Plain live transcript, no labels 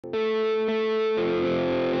Hey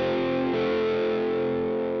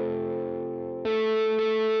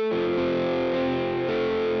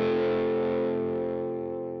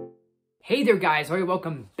there guys,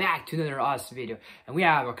 welcome back to another awesome video. And we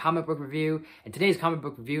have a comic book review, and today's comic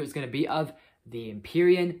book review is going to be of the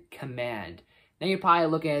Empyrean Command. Now you're probably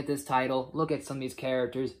looking at this title, look at some of these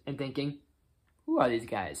characters, and thinking, who are these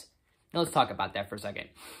guys? Now let's talk about that for a second.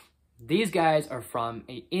 These guys are from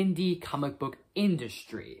an indie comic book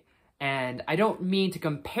industry. And I don't mean to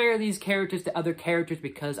compare these characters to other characters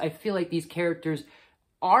because I feel like these characters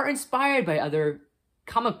are inspired by other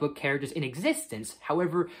comic book characters in existence.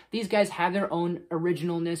 However, these guys have their own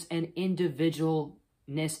originalness and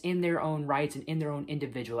individualness in their own rights and in their own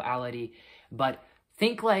individuality. But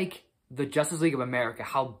think like the Justice League of America,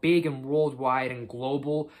 how big and worldwide and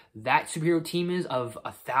global that superhero team is of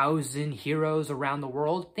 1,000 heroes around the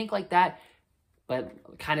world. Think like that, but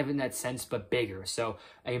kind of in that sense, but bigger. So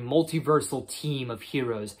a multiversal team of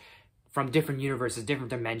heroes from different universes, different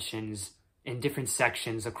dimensions, in different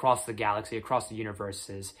sections across the galaxy, across the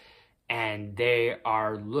universes, and they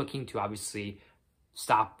are looking to obviously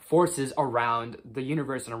stop forces around the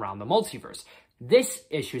universe and around the multiverse. This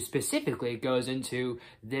issue specifically goes into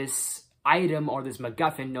this item or this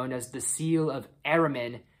MacGuffin known as the Seal of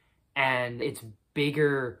Ahriman and its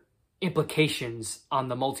bigger implications on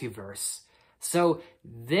the multiverse. So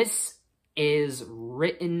this is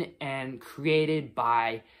written and created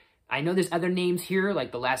by, I know there's other names here,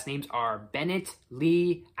 like the last names are Bennett,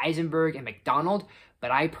 Lee, Eisenberg, and McDonald, but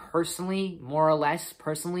I personally, more or less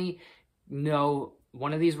personally, know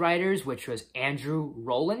one of these writers, which was Andrew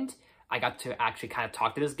Rowland. I got to actually kind of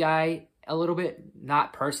talk to this guy a little bit,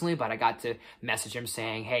 not personally, but I got to message him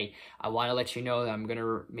saying, hey, I want to let you know that I'm going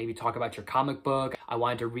to maybe talk about your comic book. I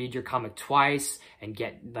wanted to read your comic twice and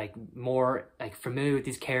get like more like familiar with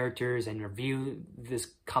these characters and review this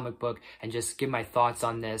comic book and just give my thoughts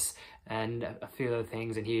on this and a few other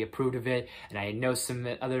things. And he approved of it. And I know some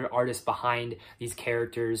other artists behind these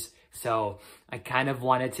characters. So I kind of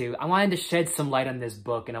wanted to shed some light on this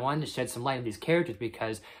book, and I wanted to shed some light on these characters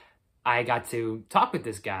because I got to talk with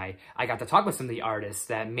this guy. I got to talk with some of the artists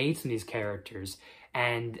that made some of these characters.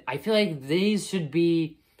 And I feel like these should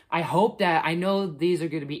be, I hope that, I know these are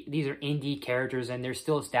indie characters and they're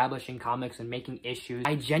still establishing comics and making issues.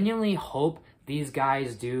 I genuinely hope these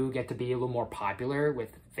guys do get to be a little more popular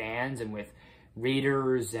with fans and with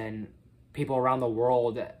readers and people around the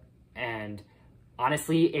world. And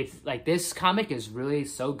honestly, it's like, this comic is really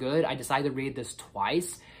so good. I decided to read this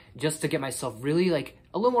twice just to get myself really like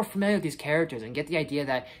a little more familiar with these characters and get the idea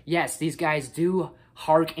that, yes, these guys do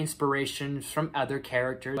hark inspirations from other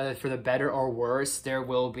characters. Whether for the better or worse, there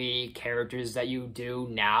will be characters that you do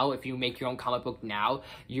now. If you make your own comic book now,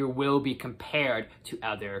 you will be compared to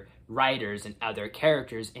other writers and other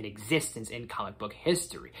characters in existence in comic book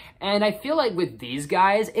history. And I feel like with these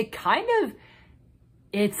guys,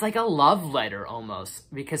 it's like a love letter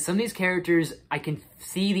almost, because some of these characters, I can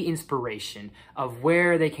see the inspiration of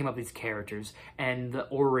where they came up with these characters and the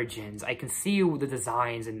origins. I can see the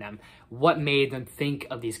designs in them, what made them think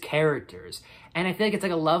of these characters. And I feel like it's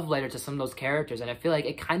like a love letter to some of those characters. And I feel like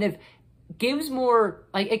it kind of gives more,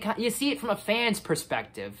 like, you see it from a fan's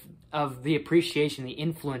perspective of the appreciation, the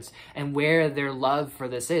influence, and where their love for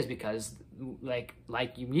this is, because like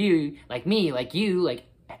you, like me, like you, like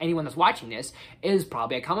anyone that's watching this is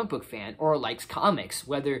probably a comic book fan or likes comics.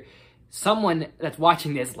 Whether someone that's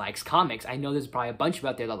watching this likes comics, I know there's probably a bunch of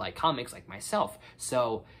out there that like comics like myself.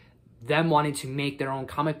 So them wanting to make their own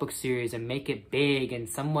comic book series and make it big and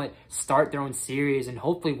somewhat start their own series and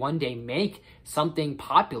hopefully one day make something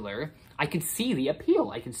popular, I can see the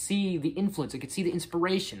appeal. I can see the influence. I can see the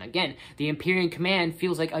inspiration. Again, the Empyrean Command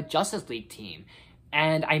feels like a Justice League team.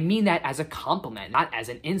 And I mean that as a compliment, not as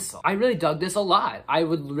an insult. I really dug this a lot. I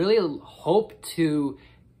would really hope to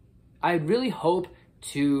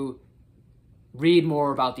read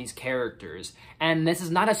more about these characters. And this is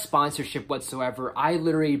not a sponsorship whatsoever. I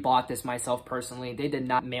literally bought this myself personally. They did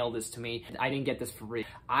not mail this to me. I didn't get this for free.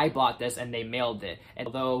 I bought this and they mailed it. And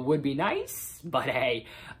although it would be nice, but hey,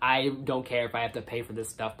 I don't care if I have to pay for this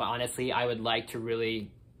stuff. But honestly, I would like to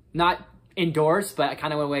really not endorse, but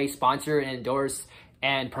kind of a way sponsor and endorse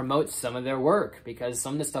and promote some of their work, because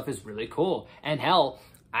some of this stuff is really cool. And hell,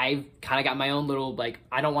 I've kind of got my own little, like,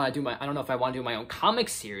 I don't know if I want to do my own comic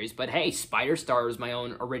series, but hey, Spider-Star is my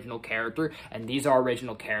own original character, and these are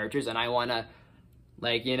original characters, and I want to,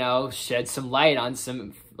 like, you know, shed some light on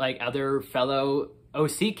some, like, other fellow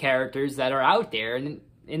OC characters that are out there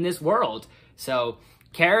in this world. So,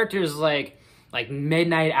 characters like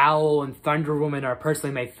Midnight Owl and Thunder Woman are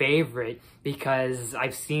personally my favorite, because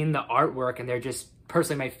I've seen the artwork, and they're just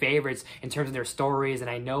personally my favorites in terms of their stories, and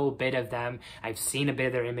I know a bit of them. I've seen a bit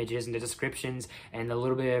of their images and the descriptions and a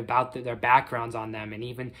little bit about their backgrounds on them. And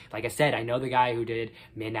even, like I said, I know the guy who did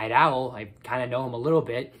Midnight Owl. I kind of know him a little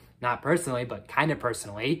bit, not personally, but kind of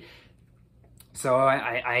personally. So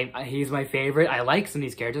he's my favorite. I like some of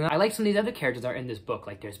these characters. I like some of these other characters that are in this book.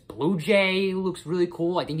 Like there's Blue Jay, who looks really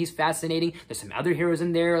cool. I think he's fascinating. There's some other heroes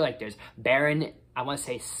in there. Like there's Baron, I want to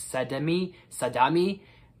say Sadami.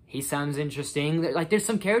 He sounds interesting. Like there's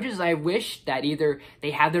some characters I wish that either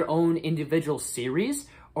they had their own individual series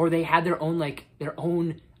or they had their own,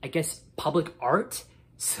 I guess, public art.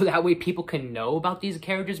 So that way people can know about these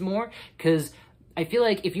characters more. Because I feel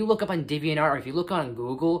like if you look up on DeviantArt or if you look on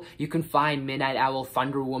Google, you can find Midnight Owl,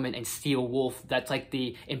 Thunder Woman, and Steel Wolf. That's like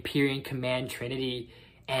the Empyrean Command Trinity.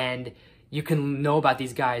 And you can know about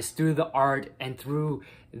these guys through the art and through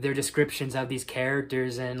their descriptions of these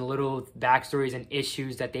characters and little backstories and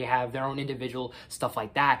issues that they have, their own individual stuff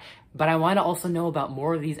like that. But I want to also know about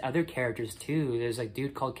more of these other characters too. There's a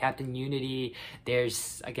dude called Captain Unity.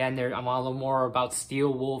 There's, again, I want to know more about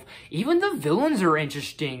Steel Wolf. Even the villains are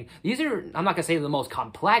interesting. These are, I'm not going to say the most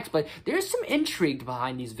complex, but there's some intrigue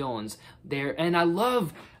behind these villains there. And I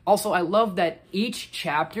love that each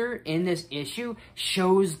chapter in this issue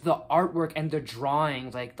shows the artwork and the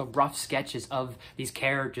drawings, like the rough sketches of these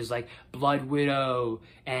characters like Blood Widow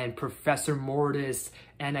and Professor Mortis.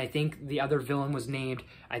 And I think the other villain was named,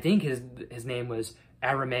 I think his name was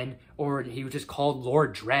Araman, or he was just called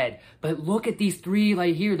Lord Dread. But look at these three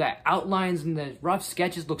right here. The outlines and the rough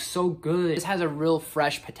sketches look so good. This has a real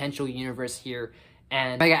fresh potential universe here.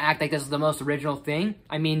 And I gotta act like this is the most original thing.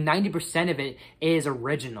 I mean, 90% of it is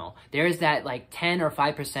original. There's that like 10 or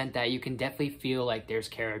 5% that you can definitely feel like there's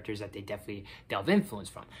characters that they definitely delve influence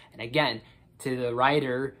from. And again, to the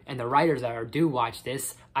writer and the writers that do watch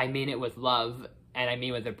this, I mean it with love, and I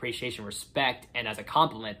mean with appreciation, respect, and as a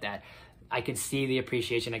compliment that I can see the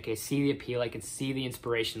appreciation, I can see the appeal, I can see the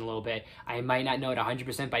inspiration a little bit. I might not know it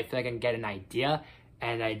 100%, but I feel like I can get an idea.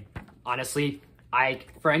 And I honestly,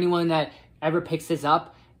 for anyone that ever picks this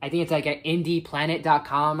up, I think it's like at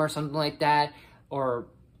indyplanet.com or something like that, or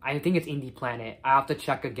I think it's IndyPlanet. I have to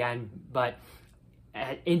check again, but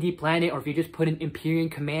at IndyPlanet, or if you just put in Empyrean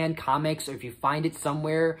Command comics, or if you find it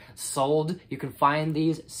somewhere sold, you can find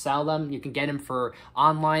these, sell them. You can get them for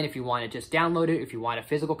online if you want to just download it. If you want a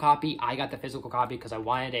physical copy, I got the physical copy because I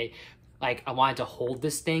wanted to hold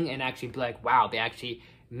this thing and actually be like, wow, they actually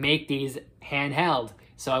make these handheld.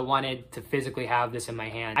 So I wanted to physically have this in my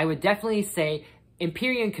hand. I would definitely say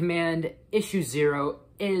Empyrean Command issue 0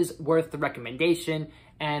 is worth the recommendation.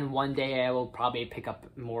 And one day I will probably pick up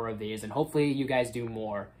more of these, and hopefully you guys do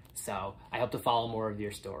more. So I hope to follow more of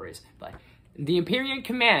your stories. But the Empyrean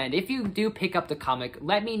Command, if you do pick up the comic,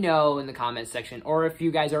 let me know in the comments section. Or if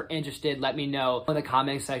you guys are interested, let me know in the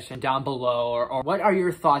comment section down below. Or what are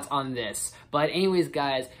your thoughts on this? But anyways,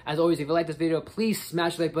 guys, as always, if you like this video, please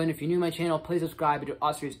smash the like button. If you're new to my channel, please subscribe. I do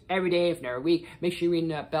awesome videos every day, if not every week. Make sure you ring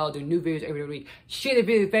that bell. Do new videos every week. Share the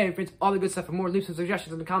video with family, friends, all the good stuff. For more, leave some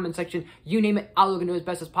suggestions in the comment section. You name it, I'll look into it as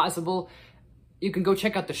best as possible. You can go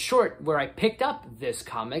check out the short where I picked up this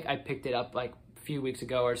comic. I picked it up like few weeks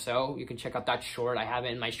ago or so. You can check out that short. I have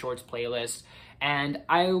it in my shorts playlist. And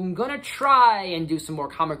I'm gonna try and do some more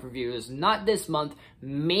comic reviews, not this month,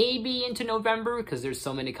 maybe into November, because there's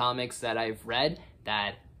so many comics that I've read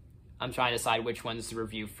that I'm trying to decide which ones to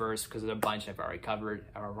review first, because there's a bunch I've already covered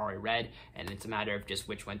or I've already read, and it's a matter of just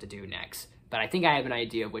which one to do next. But I think I have an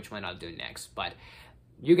idea of which one I'll do next. But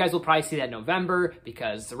you guys will probably see that in November,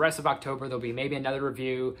 because the rest of October, there'll be maybe another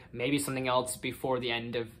review, maybe something else before the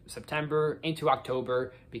end of September into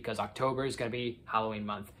October, because October is going to be Halloween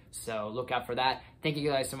month. So look out for that. Thank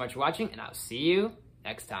you guys so much for watching, and I'll see you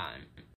next time.